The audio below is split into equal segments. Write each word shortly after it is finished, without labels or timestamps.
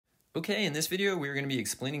Okay, in this video, we're going to be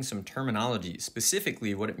explaining some terminology,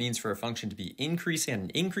 specifically what it means for a function to be increasing at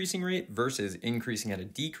an increasing rate versus increasing at a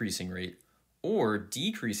decreasing rate, or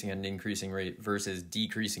decreasing at an increasing rate versus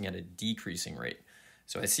decreasing at a decreasing rate.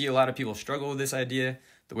 So I see a lot of people struggle with this idea.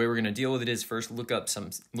 The way we're going to deal with it is first look at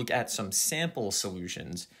some sample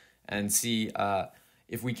solutions and see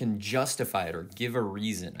if we can justify it or give a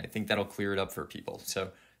reason. I think that'll clear it up for people.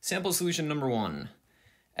 So sample solution number one.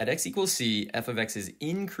 At x equals c, f of x is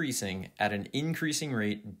increasing at an increasing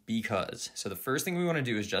rate because. So the first thing we want to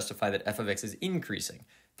do is justify that f of x is increasing.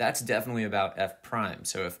 That's definitely about f prime.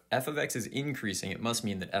 So if f of x is increasing, it must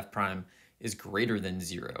mean that f prime is greater than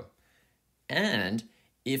 0. And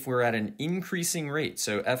if we're at an increasing rate,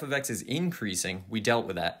 so f of x is increasing, we dealt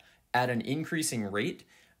with that. At an increasing rate,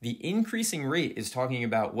 the increasing rate is talking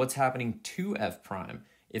about what's happening to f prime.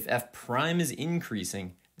 If f prime is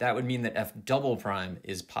increasing, that would mean that f double prime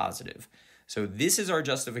is positive. So this is our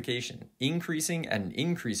justification. Increasing at an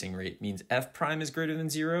increasing rate means f prime is greater than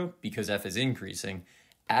 0 because f is increasing.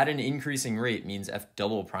 At an increasing rate means f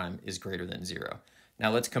double prime is greater than 0. Now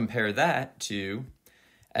let's compare that to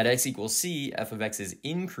at x equals c, f of x is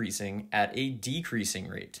increasing at a decreasing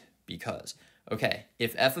rate because. Okay,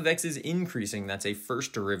 if f of x is increasing, that's a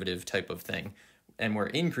first derivative type of thing. And we're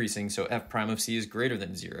increasing, so f prime of c is greater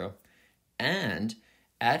than 0. And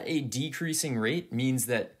at a decreasing rate means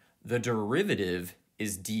that the derivative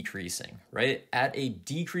is decreasing, right? At a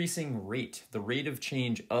decreasing rate, the rate of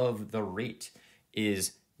change of the rate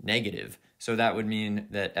is negative. So that would mean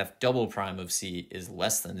that f double prime of c is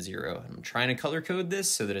less than 0. I'm trying to color code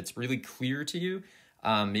this so that it's really clear to you.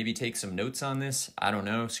 Maybe take some notes on this. I don't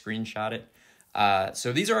know, screenshot it.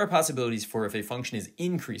 So these are our possibilities for if a function is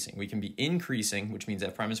increasing. We can be increasing, which means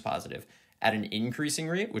f prime is positive, at an increasing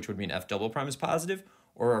rate, which would mean f double prime is positive,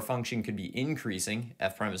 or our function could be increasing,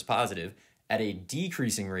 f prime is positive, at a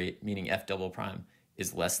decreasing rate, meaning f double prime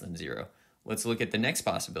is less than 0. Let's look at the next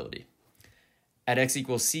possibility. At x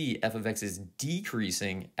equals c, f of x is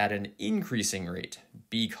decreasing at an increasing rate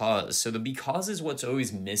because. So the because is what's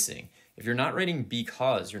always missing. If you're not writing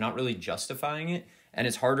because, you're not really justifying it, and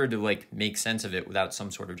it's harder to make sense of it without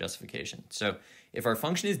some sort of justification. So if our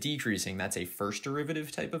function is decreasing, that's a first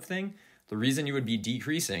derivative type of thing. The reason you would be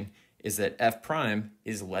decreasing is that f prime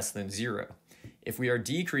is less than 0. If we are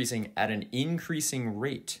decreasing at an increasing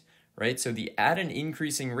rate, right? So the at an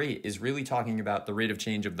increasing rate is really talking about the rate of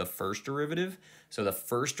change of the first derivative. So the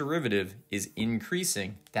first derivative is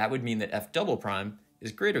increasing. That would mean that f double prime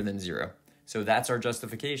is greater than 0. So that's our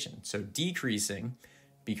justification. So decreasing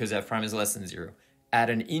because f prime is less than 0. At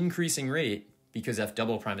an increasing rate because f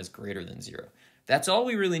double prime is greater than 0. That's all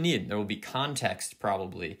we really need. There will be context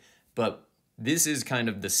probably, but this is kind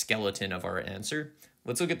of the skeleton of our answer.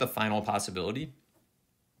 Let's look at the final possibility.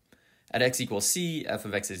 At x equals c, f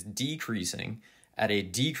of x is decreasing at a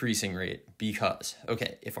decreasing rate because.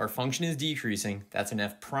 Okay, if our function is decreasing, that's an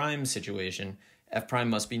f prime situation. F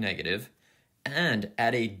prime must be negative. And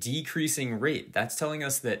at a decreasing rate, that's telling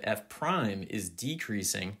us that f prime is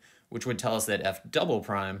decreasing, which would tell us that f double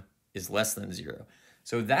prime is less than 0.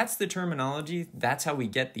 So that's the terminology. That's how we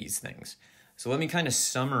get these things. So let me kind of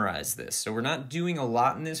summarize this. So we're not doing a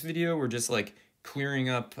lot in this video. We're just clearing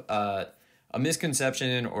up a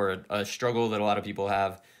misconception or a struggle that a lot of people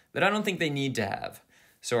have that I don't think they need to have.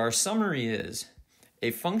 So our summary is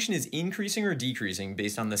a function is increasing or decreasing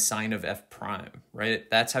based on the sign of f prime, right?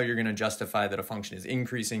 That's how you're going to justify that a function is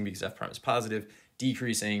increasing because f prime is positive,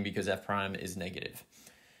 decreasing because f prime is negative.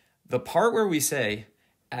 The part where we say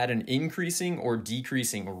at an increasing or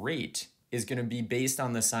decreasing rate is going to be based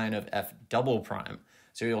on the sign of f double prime.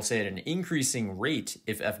 So you'll say at an increasing rate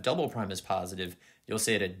if f double prime is positive, you'll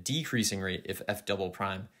say at a decreasing rate if f double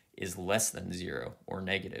prime is less than 0 or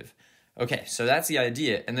negative. Okay, so that's the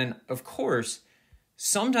idea. And then, of course,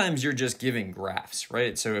 sometimes you're just giving graphs,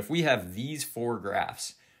 right? So if we have these 4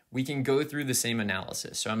 graphs, we can go through the same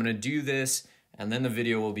analysis. So I'm going to do this, and then the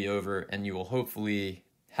video will be over, and you will hopefully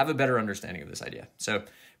have a better understanding of this idea. So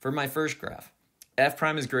for my first graph, f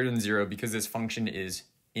prime is greater than 0 because this function is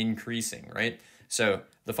increasing, right? So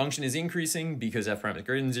the function is increasing because f prime is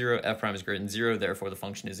greater than 0, f prime is greater than 0, therefore the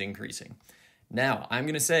function is increasing. Now, I'm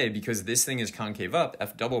going to say, because this thing is concave up,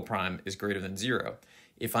 f double prime is greater than 0.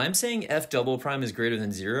 If I'm saying f double prime is greater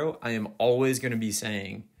than 0, I am always going to be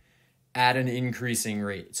saying at an increasing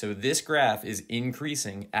rate. So this graph is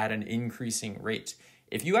increasing at an increasing rate.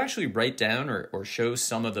 If you actually write down or show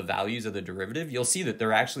some of the values of the derivative, you'll see that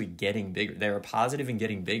they're actually getting bigger. They are positive and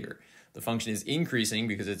getting bigger. The function is increasing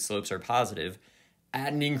because its slopes are positive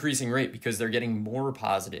at an increasing rate because they're getting more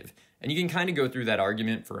positive. And you can kind of go through that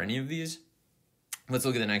argument for any of these. Let's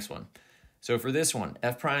look at the next one. So for this one,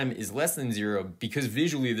 f prime is less than 0 because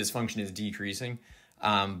visually this function is decreasing,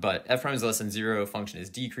 but f prime is less than 0, function is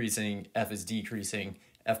decreasing, f is decreasing,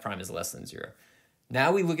 f prime is less than 0.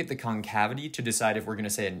 Now we look at the concavity to decide if we're going to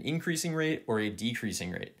say an increasing rate or a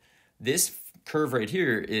decreasing rate. This curve right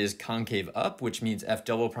here is concave up, which means f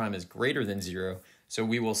double prime is greater than 0. So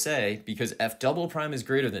we will say, because f double prime is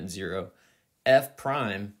greater than 0, f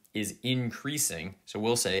prime is increasing. So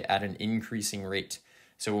we'll say at an increasing rate.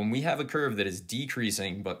 So when we have a curve that is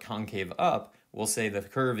decreasing but concave up, we'll say the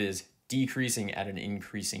curve is decreasing at an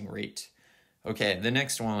increasing rate. Okay, the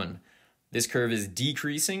next one. This curve is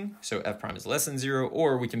decreasing, so f prime is less than 0,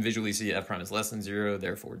 or we can visually see f prime is less than 0,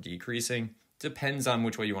 therefore decreasing. Depends on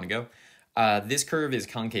which way you want to go. This curve is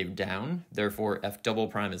concave down, therefore f double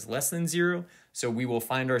prime is less than 0, so we will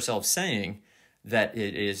find ourselves saying that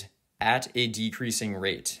it is at a decreasing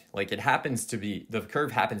rate. Like it happens to be, the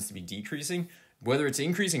curve happens to be decreasing, whether it's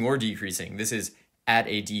increasing or decreasing, this is at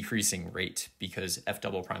a decreasing rate because f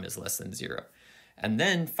double prime is less than 0. And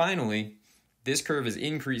then finally, this curve is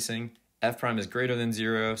increasing, f prime is greater than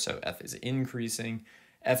 0, so f is increasing.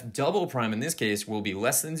 F double prime in this case will be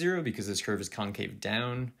less than 0 because this curve is concave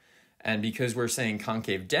down. And because we're saying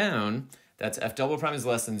concave down, that's f double prime is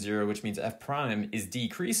less than 0, which means f prime is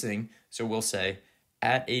decreasing. So we'll say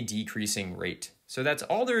at a decreasing rate. So that's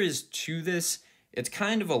all there is to this. It's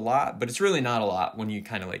kind of a lot, but it's really not a lot when you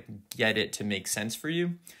kind of like get it to make sense for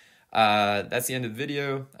you. That's the end of the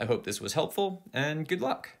video. I hope this was helpful and good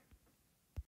luck.